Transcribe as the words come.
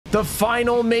The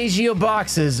final Magia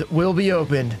boxes will be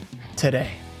opened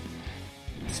today.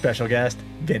 Special guest,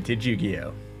 Vintage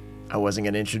Yu-Gi-Oh! I wasn't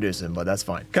going to introduce him, but that's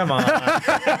fine. Come on.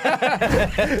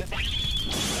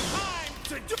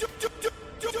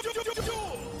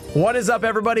 What is up,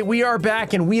 everybody? We are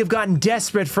back, and we have gotten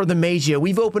desperate for the Magia.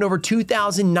 We've opened over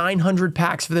 2,900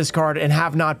 packs for this card and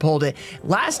have not pulled it.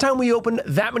 Last time we opened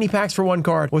that many packs for one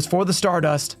card was for the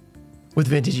Stardust with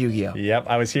Vintage Yu-Gi-Oh! Yep,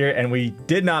 I was here, and we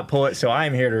did not pull it, so I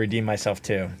am here to redeem myself,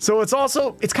 too. So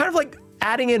it's kind of like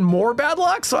adding in more bad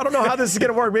luck, so I don't know how this is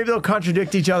gonna work. Maybe they'll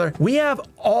contradict each other. We have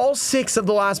all 6 of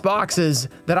the last boxes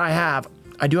that I have.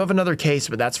 I do have another case,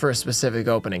 but that's for a specific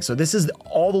opening. So this is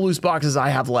all the loose boxes I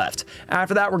have left.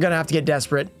 After that, we're gonna have to get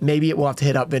desperate. Maybe we'll have to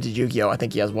hit up Vintage Yu-Gi-Oh! I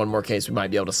think he has one more case we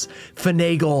might be able to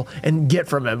finagle and get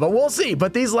from him, but we'll see.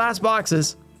 But these last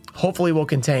boxes hopefully will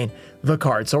contain the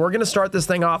card. So we're gonna start this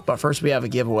thing off, but first we have a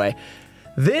giveaway.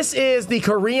 This is the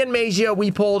Korean Magia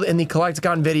we pulled in the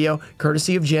Collecticon video,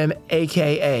 courtesy of Jim,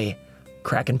 aka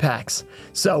Kraken Packs.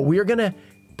 So we're gonna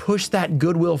push that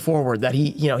goodwill forward that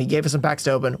he gave us some packs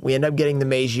to open. We end up getting the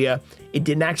Magia. It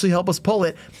didn't actually help us pull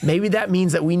it. Maybe that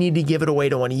means that we need to give it away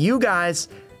to one of you guys.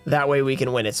 That way we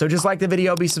can win it. So just like the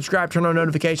video, be subscribed, turn on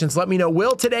notifications. Let me know,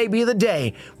 will today be the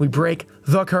day we break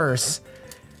the curse?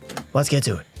 Let's get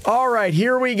to it. All right,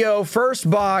 here we go. First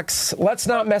box. Let's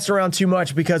not mess around too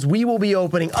much because we will be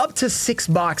opening up to 6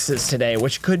 boxes today,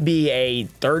 which could be a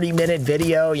 30-minute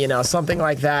video, you know, something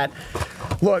like that.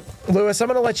 Look, Lewis, I'm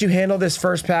going to let you handle this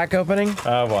first pack opening.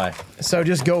 Oh, boy. So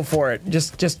just go for it.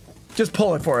 Just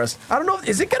pull it for us. I don't know.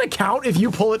 Is it going to count if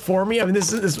you pull it for me? I mean,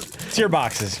 It's your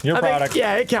boxes, your product.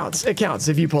 Yeah, it counts. It counts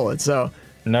if you pull it, so.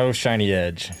 No shiny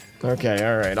edge. Okay,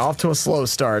 all right. Off to a slow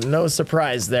start. No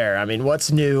surprise there. I mean,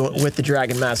 what's new with the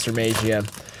Dragon Master Magia?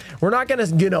 We're not going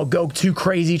to, go too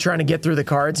crazy trying to get through the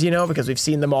cards, because we've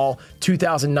seen them all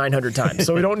 2,900 times.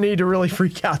 So we don't need to really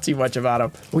freak out too much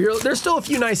about them. There's still a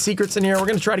few nice secrets in here. We're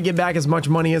going to try to get back as much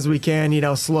money as we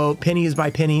can, slow, pennies by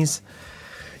pennies.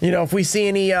 If we see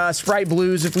any Sprite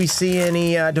Blues, if we see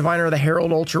any Diviner of the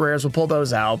Herald Ultra Rares, we'll pull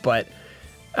those out. But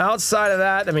outside of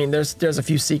that, I mean, there's a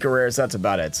few secret rares. That's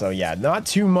about it. So yeah, not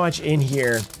too much in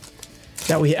here.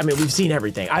 We've seen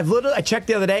everything. I checked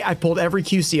the other day. I pulled every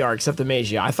QCR except the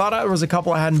Magia. I thought there was a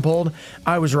couple I hadn't pulled.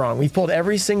 I was wrong. We've pulled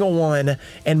every single one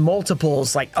and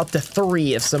multiples, like up to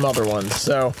 3 of some other ones.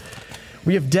 So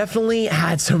we have definitely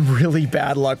had some really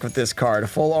bad luck with this card.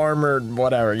 Full armored,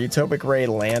 whatever, Utopic Ray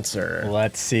Lancer.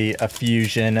 Let's see, a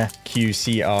fusion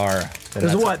QCR.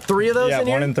 There's what, 3 of those in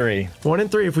here? 1 in 3. 1 in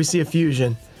 3 if we see a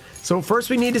fusion. So first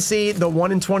we need to see the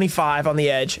 1 in 25 on the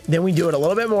edge. Then we do it a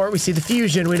little bit more. We see the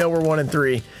fusion. We know we're 1 in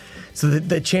 3. So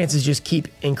the chances just keep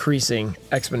increasing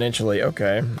exponentially.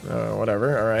 Okay,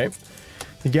 whatever. All right.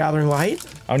 The Gathering Light.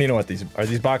 I don't even know what these are.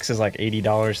 These boxes like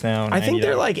 $80 now? I think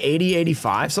they're like 80,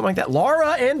 85, something like that.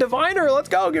 Lara and Diviner. Let's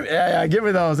go. Give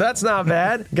me those. That's not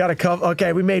bad. Got a couple.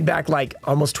 Okay, we made back like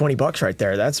almost 20 bucks right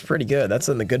there. That's pretty good. That's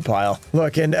in the good pile.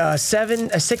 Look, and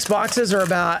 6 boxes are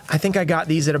about, I think I got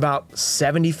these at about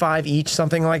 75 each,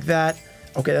 something like that.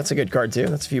 Okay, that's a good card too.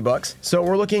 That's a few bucks. So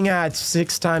we're looking at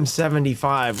 6 times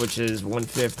 75, which is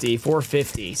 150,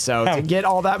 450. So to get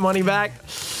all that money back.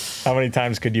 How many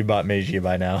times could you bought Magia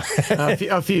by now?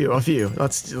 a few.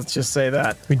 Let's just say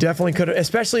that. We definitely could have,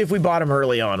 especially if we bought them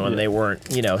early on when they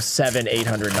weren't, 700,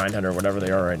 800, 900, whatever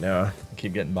they are right now.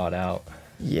 Keep getting bought out.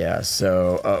 Yeah,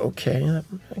 so, okay.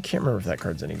 I can't remember if that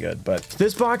card's any good, but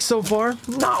this box so far,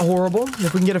 not horrible.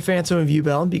 If we can get a Phantom and View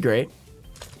Bell, it'd be great.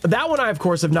 That one I, of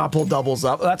course, have not pulled doubles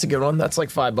up. That's a good one. That's like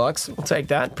 $5. We'll take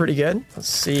that. Pretty good. Let's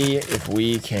see if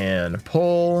we can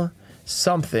pull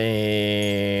something.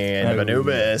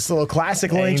 Anubis, a little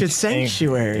classic Ancient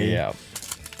Sanctuary. Yeah,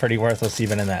 pretty worthless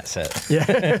even in that set. Yeah.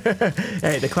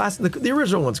 Hey, the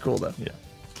original one's cool though. Yeah.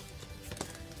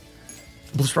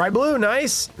 Sprite Blue,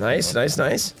 nice. I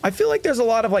feel like there's a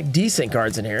lot of like decent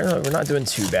cards in here. We're not doing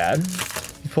too bad.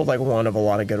 You pulled like one of a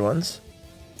lot of good ones.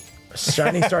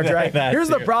 Shining Star Dragon. Here's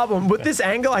the problem with this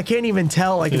angle. I can't even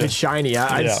tell like if it's shiny.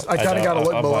 I kind of gotta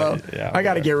look below. I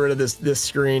gotta get rid of this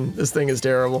screen. This thing is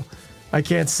terrible. I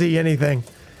can't see anything.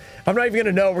 I'm not even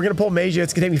gonna know. We're gonna pull Magia.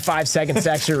 It's gonna take me 5 seconds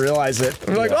to actually realize it.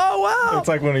 We're like, oh wow! It's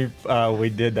like when we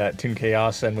did that Toon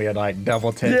Chaos and we had like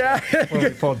double tip. Yeah. When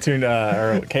we pulled Toon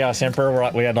or Chaos Emperor,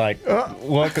 we had like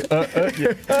look. Because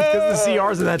the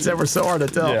CRs in that set were so hard to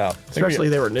tell. Yeah. Especially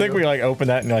they were new. I think we like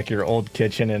opened that in like your old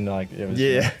kitchen and like it was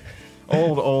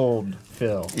old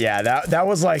Phil. Yeah, that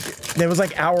was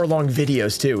like hour-long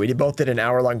videos too. We both did an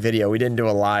hour-long video. We didn't do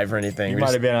a live or anything. You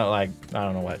might have been at like, I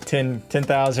don't know what,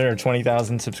 10,000 or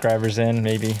 20,000 subscribers in,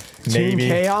 maybe. Toon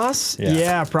Chaos?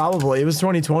 Yeah, probably. It was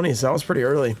 2020, so that was pretty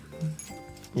early.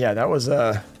 Yeah, that was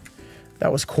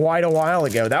That was quite a while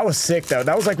ago. That was sick, though.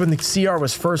 That was like when the CR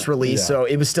was first released, so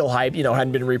it was still hype. You know,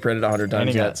 hadn't been reprinted 100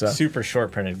 times yet. So super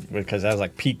short printed because that was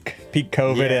like peak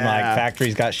COVID, and like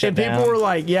factories got shut down. And people were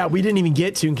like, "Yeah, we didn't even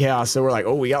get Toon Chaos," so we're like,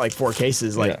 "Oh, we got like 4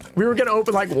 cases." Like we were gonna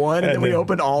open like one, and then we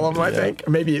opened all of them. I think,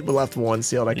 or maybe we left one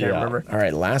sealed. I can't remember. All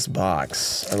right, last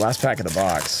box, or last pack of the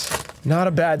box. Not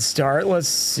a bad start. Let's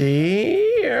see.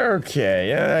 Okay,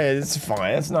 yeah, it's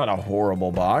fine. It's not a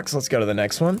horrible box. Let's go to the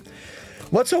next one.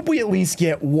 Let's hope we at least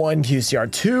get 1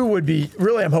 QCR. 2 would be,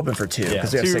 really I'm hoping for 2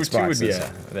 because we have 6 boxes. 2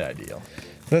 would be the ideal.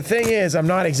 The thing is, I'm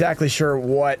not exactly sure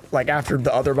what, like after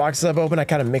the other boxes I've opened, I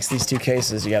kind of mixed these 2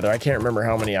 cases together. I can't remember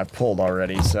how many I've pulled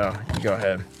already, so you go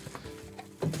ahead.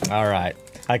 All right.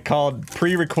 I called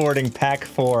pre-recording pack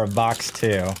 4 of box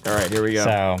 2. All right, here we go.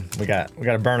 So we got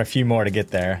to burn a few more to get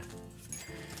there.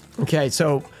 Okay,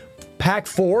 so pack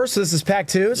 4, so this is pack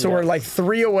 2, so we're like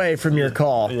 3 away from your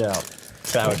call. Yeah.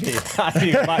 That would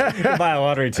be, buy a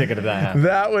lottery ticket if that happened.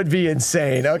 That would be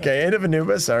insane. Okay, end of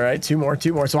Anubis. All right, 2 more.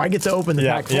 So I get to open the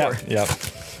pack 4. Yep.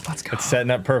 Let's go. It's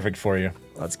setting up perfect for you.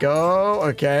 Let's go.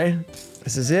 Okay,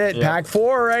 this is it. Yep. Pack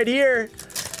 4 right here.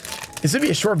 This would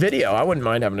be a short video. I wouldn't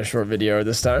mind having a short video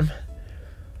this time.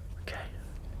 Okay.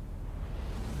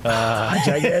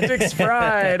 Gigantic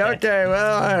Sprite. Okay,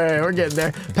 well, all right, we're getting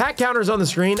there. Pack counters on the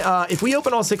screen. If we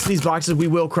open all 6 of these boxes, we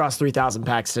will cross 3,000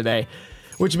 packs today.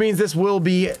 Which means this will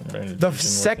be the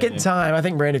second time. I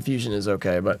think Branded Fusion is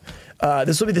okay, but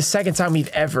this will be the second time we've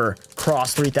ever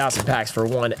crossed 3,000 packs for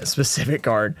one specific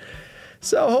card.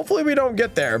 So hopefully we don't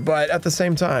get there, but at the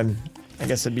same time, I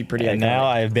guess it'd be pretty. And now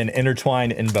I have been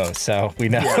intertwined in both, so we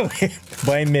know.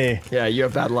 Blame me. Yeah, you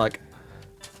have bad luck.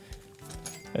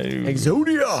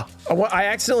 Exodia. I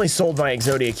accidentally sold my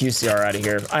Exodia QCR out of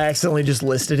here. I accidentally just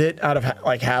listed it out of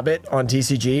like habit on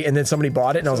TCG, and then somebody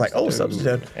bought it, and I was like, oh,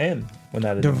 substitute. And when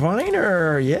that is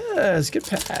Diviner, yes, good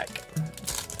pack.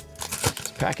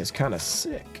 This pack is kind of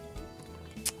sick.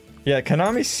 Yeah,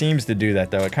 Konami seems to do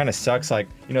that though. It kind of sucks. Like,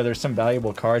 you know, there's some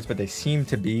valuable cards, but they seem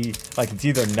to be like it's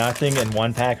either nothing in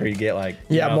one pack, or you get like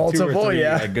multiple, 2 or 3,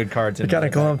 like, good cards. Kind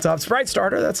of clumped up. Sprite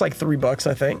starter, that's like $3,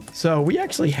 I think. So we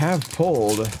actually have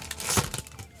pulled,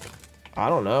 I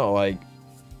don't know, like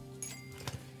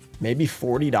maybe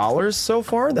 $40 so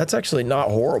far. That's actually not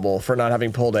horrible for not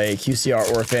having pulled a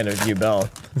QCR or a Phantom View Bell.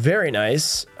 Very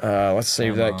nice. Let's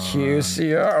save that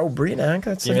QCR. Oh, Breenac,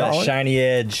 that's $1. That shiny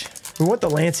edge. We want the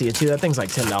Lancia too. That thing's like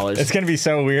 $10. It's gonna be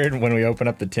so weird when we open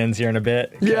up the tins here in a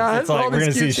bit. Yeah, it's like we're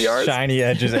gonna see shiny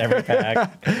edges every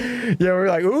pack. Yeah, we're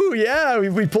like, ooh, yeah,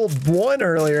 we pulled 1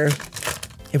 earlier.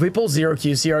 If we pull 0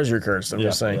 QCRs, you're cursed. I'm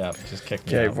just saying. Yeah, just kick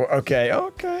me out.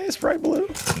 Okay, Sprite Blue.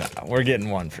 No, we're getting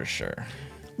 1 for sure.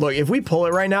 Look, if we pull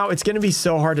it right now, it's going to be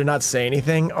so hard to not say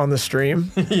anything on the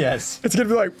stream. Yes. It's going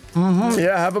to be like,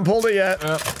 yeah, haven't pulled it yet.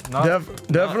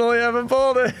 Definitely haven't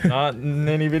pulled it. Not in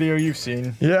any video you've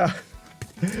seen. Yeah.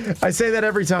 I say that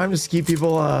every time just to keep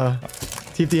people,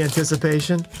 keep the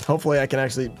anticipation. Hopefully I can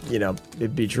actually, you know,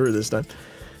 it be true this time.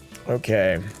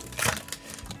 Okay.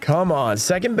 Come on.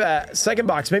 Second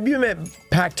box. Maybe you meant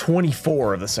pack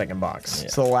 24 of the second box. Yeah.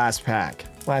 It's the last pack.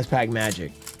 Last pack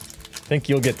magic. I think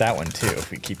you'll get that one too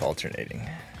if we keep alternating.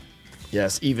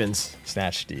 Yes, evens.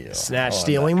 Snatch steal. Snatch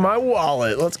stealing my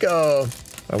wallet. Let's go.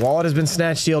 My wallet has been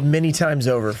snatch stealed many times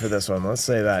over for this one. Let's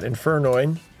say that.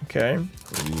 Infernoid. Okay.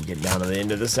 We get down to the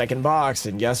end of the second box,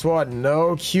 and guess what?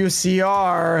 No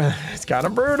QCR. It's kind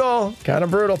of brutal. Kind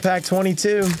of brutal. Pack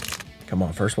 22. Come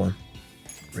on, first one.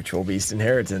 Ritual Beast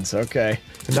Inheritance. Okay.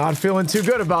 Not feeling too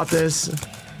good about this.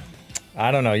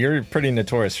 I don't know. You're pretty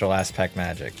notorious for last pack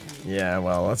magic. Yeah,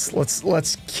 well,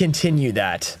 let's continue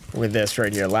that with this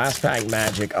right here. Last pack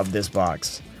magic of this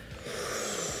box.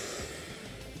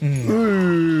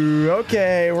 Ooh,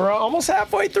 okay, we're almost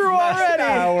halfway through already.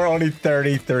 No, we're only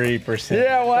 33%.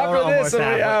 Yeah, well,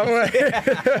 after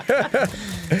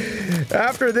this,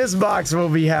 after this box, we'll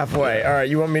be halfway. All right,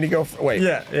 you want me to go? Wait.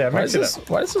 Yeah. Why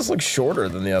does this look shorter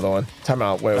than the other one? Time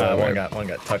out. Wait. One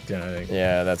got tucked in, I think.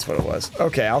 Yeah, that's what it was.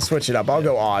 Okay, I'll switch it up. I'll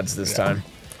go odds this time.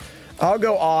 I'll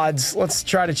go odds. Let's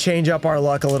try to change up our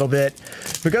luck a little bit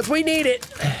because we need it.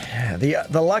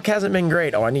 The luck hasn't been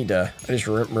great. Oh, I just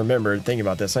remembered thinking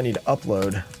about this. I need to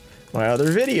upload my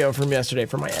other video from yesterday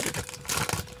for my editor.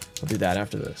 I'll do that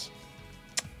after this.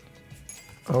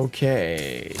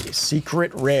 Okay,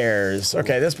 secret rares.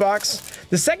 Okay, this box.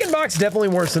 The second box definitely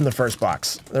worse than the first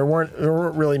box. There weren't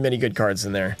really many good cards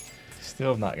in there. Still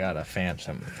have not got a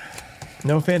Phantom.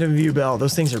 No Phantom View Bell.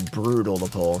 Those things are brutal to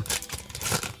pull.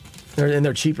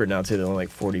 They're cheaper now too. They're only like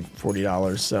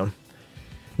 $40, so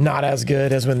not as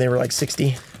good as when they were like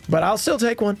 60. But I'll still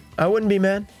take one. I wouldn't be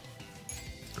mad.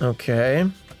 Okay.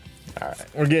 All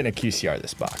right, we're getting a QCR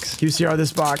this box. QCR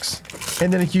this box,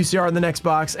 and then a QCR in the next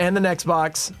box, and the next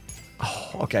box.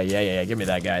 Oh, okay, yeah. Give me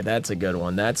that guy. That's a good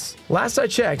one. That's last I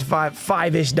checked,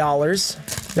 five-ish dollars.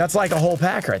 That's like a whole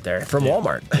pack right there from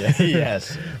Walmart.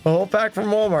 Yes, a whole pack from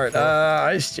Walmart.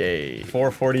 Ice J.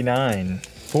 $4.49.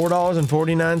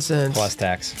 $4.49 plus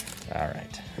tax. All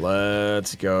right.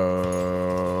 Let's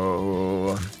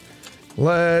go.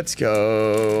 Let's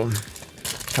go.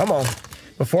 Come on.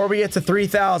 Before we get to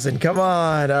 3,000, come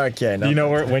on. Okay. Do you know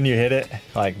when you hit it?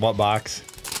 Like what box?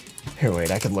 Here,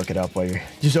 wait. I can look it up while you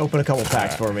just open a couple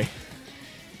packs for me.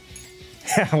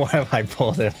 Why have I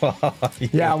pulled it off?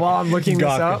 Yeah, while I'm looking this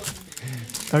up.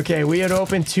 Okay, we had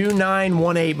opened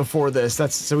 2918 before this.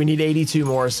 So we need 82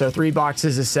 more. So 3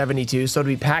 boxes is 72. So it'll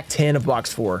be pack 10 of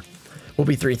box 4. Will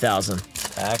be 3,000.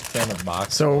 Pack 10 of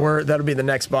box. So that'll be the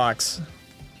next box.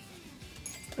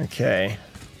 Okay.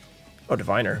 Oh,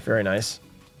 Diviner. Very nice.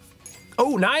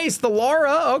 Oh, nice. The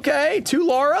Laura. Okay. 2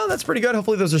 Laura. That's pretty good.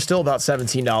 Hopefully those are still about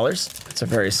 $17. That's a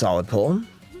very solid pull.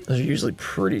 Those are usually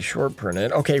pretty short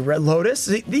printed. Okay, Red Lotus.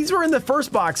 These were in the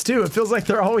first box too. It feels like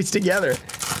they're always together.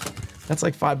 That's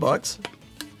like $5.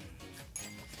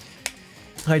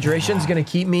 Hydration's gonna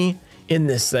keep me in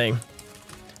this thing.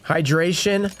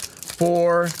 Hydration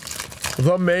for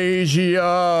the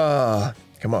Magia.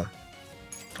 Come on.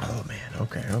 Oh man,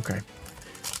 okay.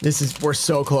 We're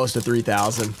so close to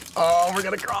 3,000. Oh, we're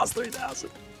gonna cross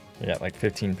 3,000. Yeah, like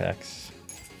 15 packs.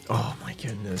 Oh my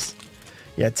goodness.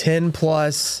 Yeah, 10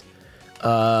 plus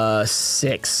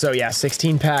 6. So yeah,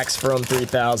 16 packs from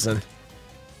 3,000.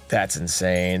 That's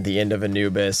insane. The end of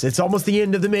Anubis. It's almost the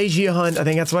end of the Magia hunt. I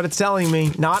think that's what it's telling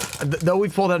me. Though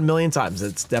we've pulled out a million times.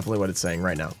 It's definitely what it's saying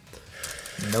right now.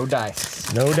 No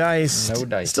dice. No dice. No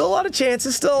dice. Still a lot of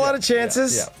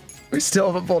chances. Yeah. We still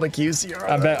haven't pulled a QCR.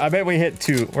 I bet we hit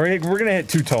 2. We're gonna hit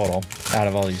 2 total out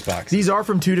of all these boxes. These are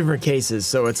from 2 different cases,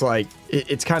 so it's like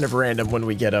it's kind of random when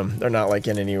we get them. They're not like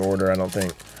in any order, I don't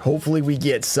think. Hopefully we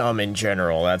get some in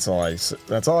general. That's all I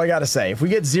gotta say. If we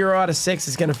get 0 out of 6,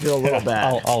 it's gonna feel a little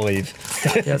bad. I'll leave.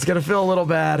 Yeah, it's gonna feel a little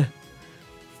bad.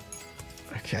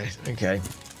 Okay.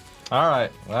 All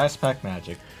right, last pack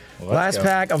magic. Last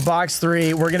pack of box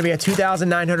 3. We're gonna be at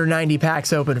 2,990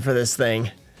 packs open for this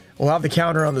thing. We'll have the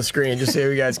counter on the screen just so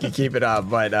you guys can keep it up.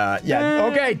 But yeah,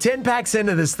 okay, 10 packs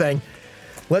into this thing.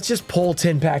 Let's just pull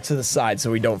 10 packs to the side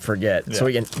so we don't forget. Yeah. So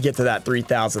we can get to that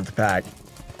 3,000th pack.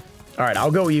 All right,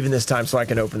 I'll go even this time so I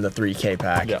can open the 3K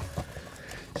pack. Yeah.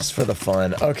 Just for the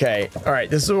fun. Okay, all right,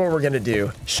 this is what we're gonna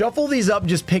do. Shuffle these up,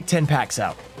 just pick 10 packs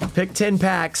out. Pick 10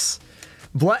 packs.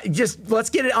 Let's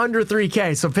get it under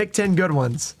 3K, so pick 10 good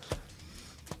ones.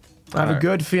 I have a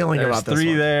good feeling about this 3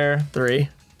 one. there. 3.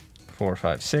 4,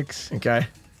 5, 6. Okay.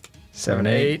 7,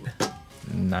 8.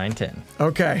 9, 10.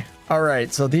 Okay. All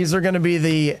right. So these are going to be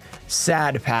the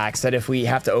sad packs that if we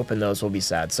have to open those, we'll be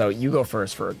sad. So you go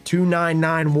first for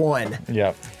 2991.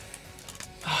 Yep.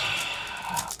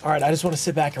 All right. I just want to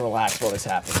sit back and relax while this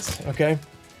happens. Okay.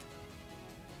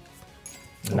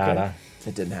 Nada. Okay.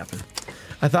 It didn't happen.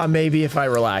 I thought maybe if I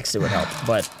relaxed, it would help,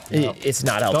 but it's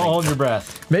not helping. Don't hold your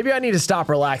breath. Maybe I need to stop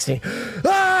relaxing.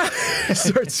 Ah!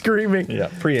 Start screaming.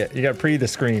 Yeah, pre it. You got to pre the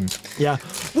scream. Yeah.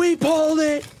 We pulled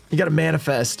it. You got to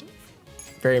manifest.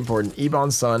 Very important.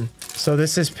 Ebon Sun. So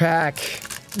this is pack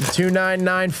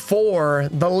 2994.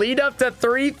 The lead up to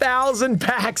 3,000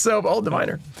 packs of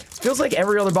Diviner. It feels like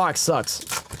every other box sucks.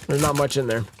 There's not much in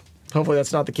there. Hopefully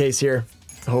that's not the case here.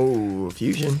 Oh,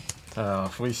 Fusion. Oh,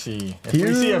 if we see a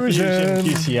Fusion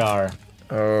QCR.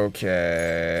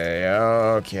 Okay.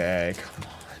 Come on.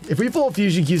 If we pull a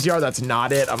Fusion QCR, that's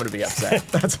not it. I'm gonna be upset.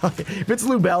 That's like, if it's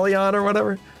Lubellion or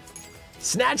whatever.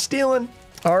 Snatch stealing.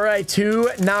 All right,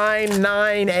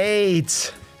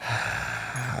 2998.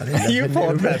 You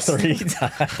pulled that 3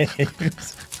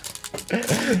 times.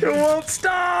 It won't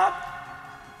stop.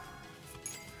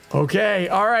 Okay.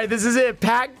 All right. This is it.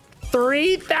 Pack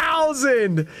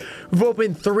 3,000. We've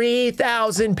opened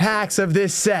 3,000 packs of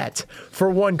this set for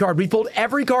 1 card. We pulled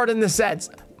every card in the sets,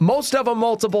 most of them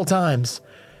multiple times.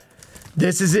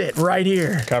 This is it right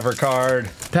here. Cover card.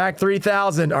 Pack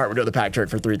 3,000. All right, we're doing the pack trick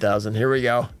for 3,000. Here we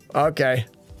go. Okay.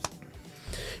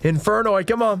 Infernoid,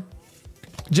 come on.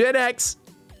 Gen X.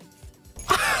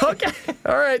 Okay.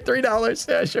 All right, $3.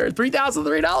 Yeah, sure.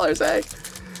 $3,003, hey.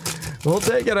 We'll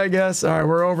take it, I guess. All right,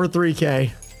 we're over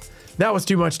 3K. That was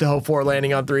too much to hope for,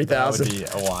 landing on 3,000. That would be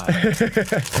a while.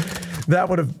 That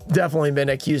would have definitely been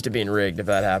accused of being rigged if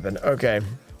that happened. Okay.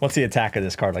 What's the attack of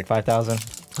this card? Like 5,000?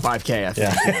 5K, I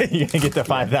think. Yeah, you're gonna get the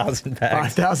 5,000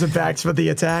 packs. 5,000 packs for the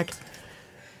attack.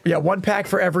 Yeah, 1 pack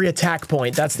for every attack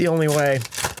point. That's the only way.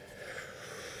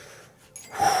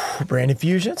 Branded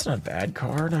Fusion. It's not a bad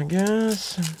card, I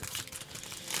guess.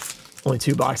 Only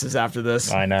 2 boxes after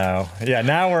this. I know. Yeah,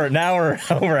 now we're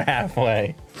over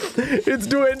halfway. It's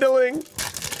dwindling.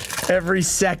 Every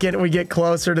second we get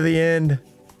closer to the end.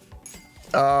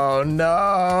 Oh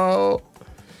no.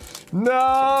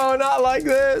 No, not like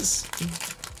this.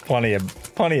 Plenty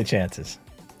of chances.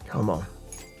 Come on.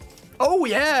 Oh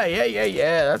yeah.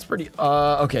 That's pretty.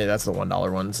 Okay, that's the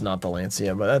 $1 one. It's not the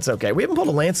Lancia, but that's okay. We haven't pulled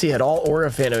a Lancia at all or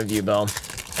a Phantom View Bell.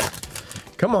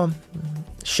 Come on,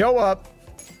 show up.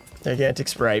 Gigantic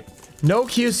Sprite. No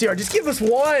QCR. Just give us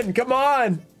one. Come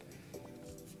on.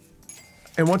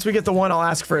 And once we get the one, I'll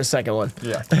ask for a second one.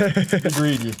 Yeah. Be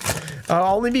greedy.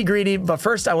 I'll only be greedy, but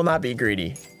first I will not be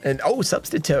greedy. And oh,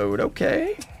 Substitute.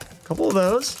 Okay. A couple of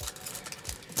those.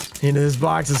 Into this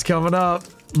box is coming up.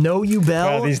 No U Bell.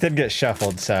 Well, these did get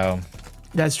shuffled, so.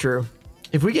 That's true.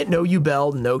 If we get no U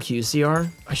Bell, no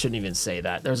QCR, I shouldn't even say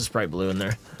that. There's a Sprite Blue in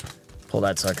there. Pull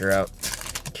that sucker out.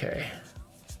 Okay.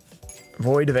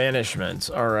 Void Vanishment.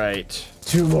 All right.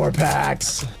 2 more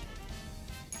packs.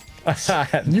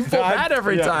 You pull that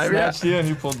every time. Yeah. You and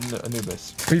you pulled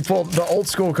Anubis. We pulled the old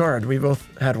school card. We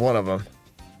both had one of them.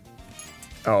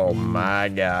 Oh my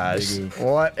gosh.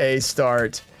 What a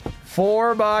start.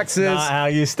 4 boxes. Not how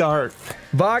you start.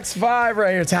 Box 5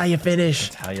 right here. It's how you finish.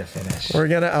 That's how you finish. We're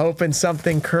going to open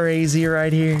something crazy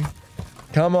right here.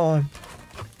 Come on.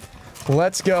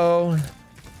 Let's go.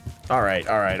 All right.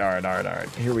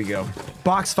 Here we go.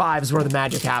 Box 5 is where the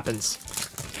magic happens.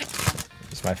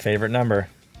 It's my favorite number.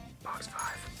 Box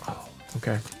 5. Oh,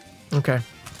 okay. Okay.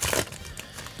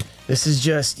 This is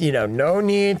just, you know, no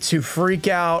need to freak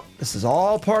out. This is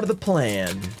all part of the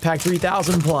plan. Pack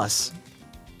 3,000 plus.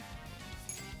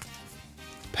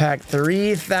 Pack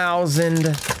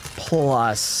 3,000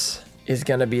 plus is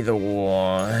going to be the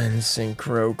one.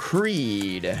 Synchro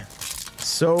Creed.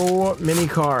 So many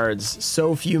cards,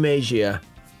 so few Magia.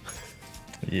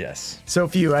 Yes. So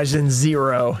few, as in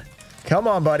 0. Come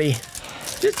on, buddy.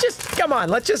 Just come on.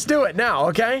 Let's just do it now,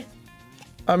 okay?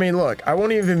 I mean, look, I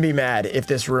won't even be mad if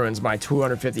this ruins my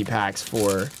 250 packs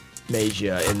for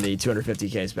Magia in the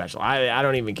 250K special. I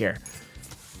don't even care.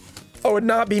 I would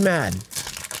not be mad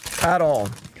at all.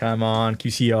 Come on,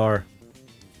 QCR.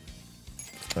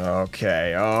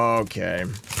 Okay.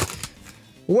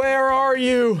 Where are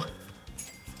you?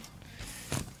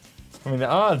 I mean, the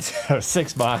odds of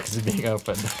 6 boxes being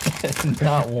opened,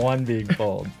 not one being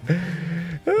pulled.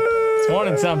 It's 1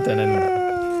 and something,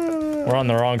 and we're on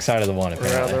the wrong side of the 1,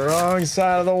 apparently. We're on the wrong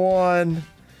side of the 1.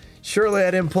 Surely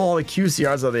I didn't pull all the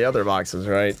QCRs of the other boxes,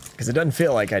 right? Because it doesn't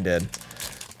feel like I did.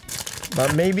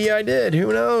 But maybe I did.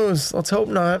 Who knows? Let's hope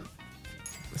not.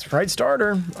 Sprite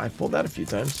Starter. I've pulled that a few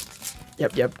times.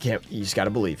 Yep. You just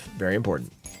gotta believe. Very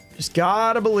important. Just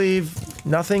gotta believe.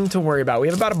 Nothing to worry about. We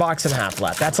have about a box and a half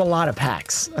left. That's a lot of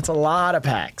packs.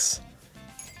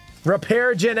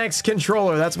 Repair Gen X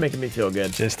controller. That's making me feel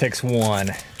good. Just takes 1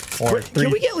 or 3.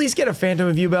 Can we at least get a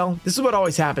Phantom View Bell? This is what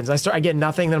always happens. I get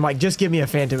nothing, then I'm like, just give me a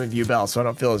Phantom View Bell so I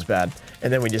don't feel as bad.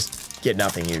 And then we just get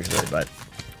nothing usually, but.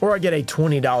 Or I get a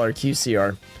 $20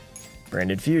 QCR.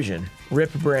 Branded Fusion.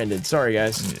 RIP branded. Sorry,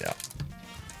 guys. Yeah.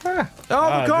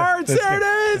 Oh, the cards! There it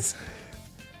is!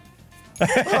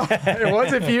 Oh, it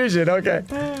was a Fusion. Okay.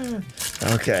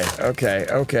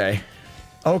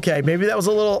 Okay, maybe that was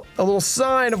a little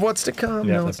sign of what's to come.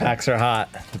 Yeah, no, the packs are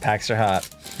hot.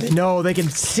 They know, they can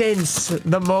sense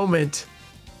the moment.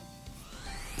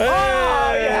 Hey,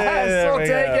 oh, yes, we'll take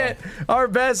go. it. Our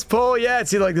best pull yet.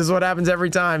 See, like, this is what happens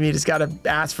every time. You just got to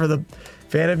ask for the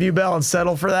Phantom View Bell and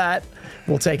settle for that.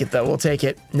 We'll take it, though. We'll take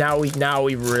it. Now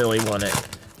we really want it.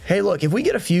 Hey, look, if we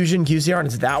get a Fusion QCR and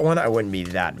it's that one, I wouldn't be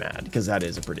that mad, because that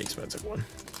is a pretty expensive one.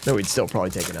 No, we'd still probably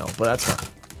take an L, but that's fine.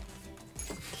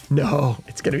 No,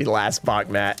 it's going to be last box,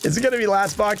 Matt. Is it going to be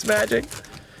last box magic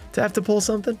to have to pull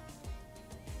something?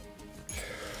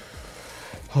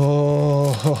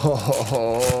 Oh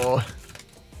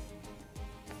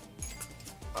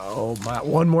my!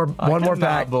 One more pack. I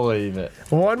cannot believe it.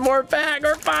 One more pack.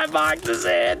 Or 5 boxes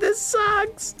in. This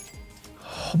sucks.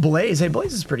 Oh, Blaze. Hey,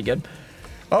 Blaze is pretty good.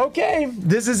 Okay,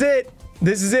 this is it.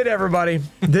 This is it, everybody.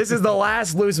 This is the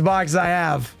last loose box I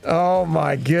have. Oh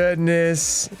my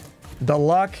goodness. The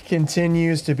luck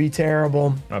continues to be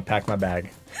terrible. I'm gonna pack my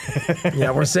bag.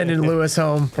 Yeah, we're sending Lewis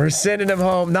home. We're sending him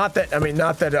home. Not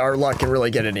that our luck can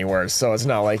really get any worse, so it's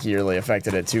not like he really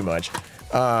affected it too much.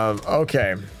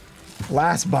 Okay.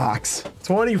 Last box.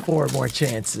 24 more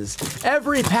chances.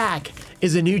 Every pack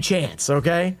is a new chance,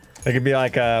 okay? It could be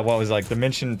like what was like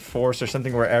Dimension Force or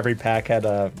something, where every pack had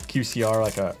a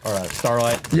QCR, or a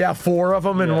Starlight. Yeah, 4 of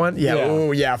them in one. Yeah. Yeah.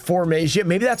 Oh yeah, 4 Magia.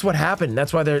 Maybe that's what happened.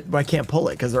 That's why I can't pull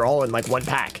it, because they're all in like one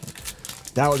pack.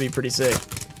 That would be pretty sick.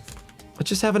 Let's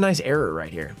just have a nice error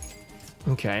right here.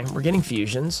 Okay, we're getting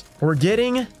fusions. We're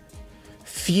getting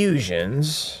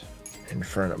fusions in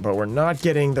front of, but we're not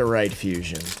getting the right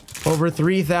fusion. Over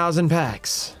 3,000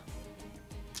 packs.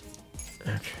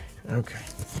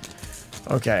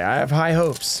 Okay, I have high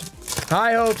hopes.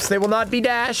 High hopes. They will not be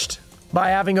dashed by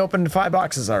having opened 5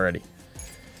 boxes already.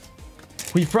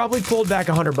 We've probably pulled back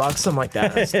 $100, something like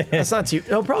that. That's not too,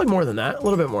 no, probably more than that, a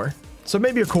little bit more. So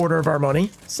maybe a quarter of our money.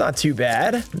 It's not too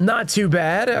bad. Not too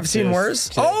bad. I've seen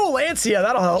worse. Oh, Lancia,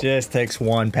 that'll help. Just takes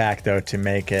 1 pack though to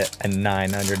make it a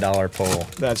 $900 pull.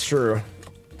 That's true.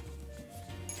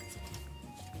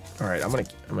 All right, I'm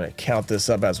gonna count this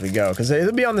up as we go because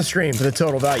it'll be on the screen for the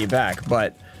total value back.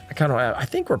 But I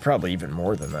think we're probably even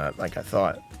more than that, like I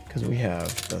thought, because we have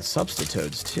the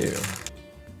Substitoads too.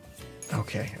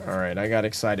 Okay, all right, I got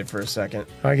excited for a second.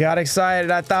 I got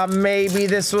excited. I thought maybe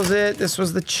this was it. This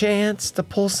was the chance to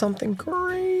pull something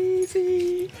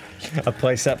crazy. A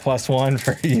playset +1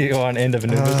 for you on End of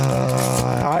Anubis.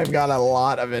 I've got a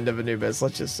lot of End of Anubis.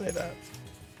 Let's just say that.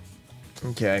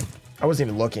 Okay. I wasn't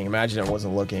even looking. Imagine I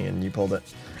wasn't looking and you pulled it.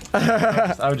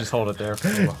 I would just hold it there for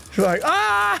a while. You're like,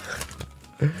 ah!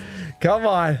 Come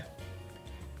on.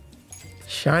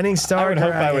 Shining Star I would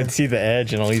hope Dragon. I would see the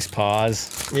edge and at least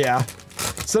pause. Yeah.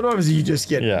 Sometimes you just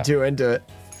get too into it.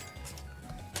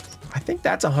 I think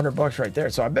that's $100 right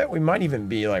there. So I bet we might even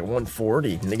be like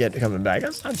 140 to get coming back.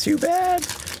 That's not too bad.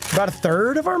 About a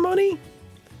third of our money.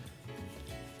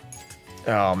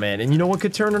 Oh man, and you know what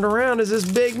could turn it around is this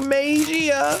big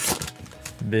Magia.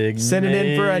 Send it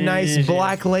in for a nice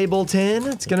black label 10.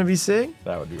 It's gonna be sick.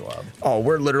 That would be wild. Oh,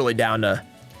 we're literally down to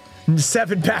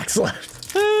 7 packs left.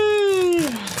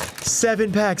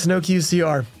 7 packs, no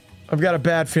QCR. I've got a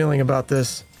bad feeling about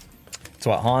this. That's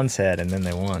what Han said, and then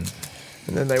they won.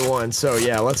 And then they won. So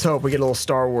yeah, let's hope we get a little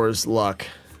Star Wars luck.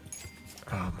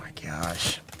 Oh my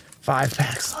gosh. 5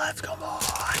 packs left, come on.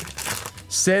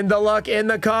 Send the luck in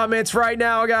the comments right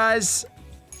now, guys.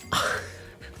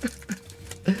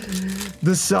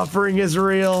 The suffering is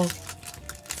real.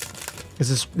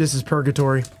 This is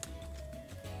purgatory.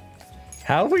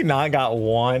 How have we not got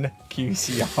 1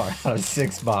 QCR out of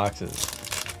 6 boxes?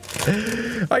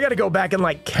 I gotta go back and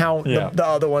like count the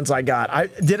other ones I got.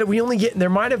 We only get, there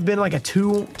might have been like a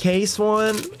 2 case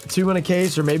one, 2 in a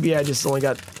case, or maybe I just only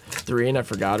got 3 and I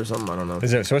forgot or something. I don't know.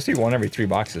 Is it supposed to be 1 every 3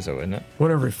 boxes though, isn't it?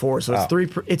 1 every 4, so it's 3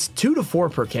 per, it's 2 to 4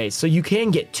 per case. So you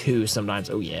can get 2 sometimes.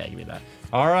 Oh yeah, give me that.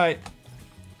 All right.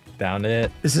 Down to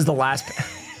it. This is the last.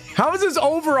 How is this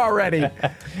over already?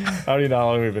 How do you know how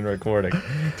long we've been recording?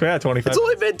 25. It's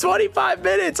only been 25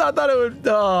 minutes. I thought it would.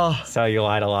 So you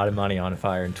light a lot of money on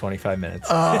fire in 25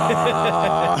 minutes. All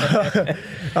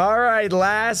right,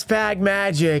 last pack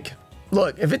magic.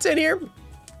 Look, if it's in here,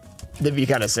 that'd be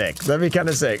kind of sick. That'd be kind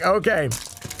of sick. Okay.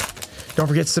 Don't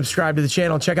forget to subscribe to the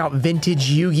channel. Check out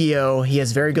Vintage Yu-Gi-Oh! He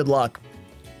has very good luck.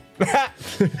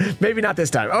 Maybe not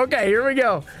this time. Okay, here we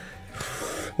go.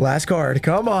 Last card.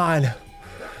 Come on.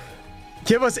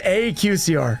 Give us a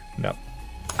QCR. No.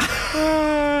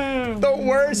 The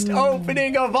worst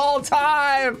opening of all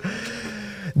time.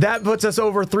 That puts us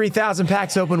over 3,000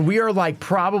 packs open. We are like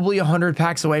probably 100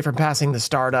 packs away from passing the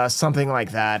Stardust, something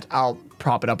like that. I'll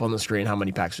prop it up on the screen how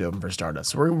many packs we open for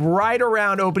Stardust. We're right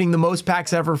around opening the most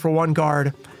packs ever for 1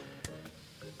 card.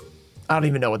 I don't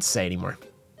even know what to say anymore.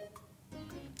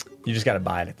 You just got to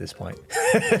buy it at this point.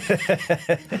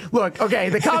 Look, okay,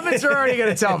 the comments are already going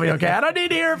to tell me, okay? I don't need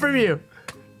to hear it from you.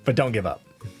 But don't give up.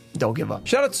 Don't give up.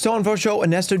 Shout out to Tolan Fosho,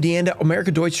 Ernesto Dienda, America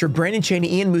Deutscher, Brandon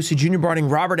Cheney, Ian Musi, Junior Barding,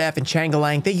 Robert F., and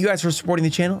Changalang. Thank you guys for supporting the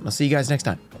channel, and I'll see you guys next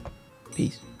time.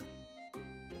 Peace.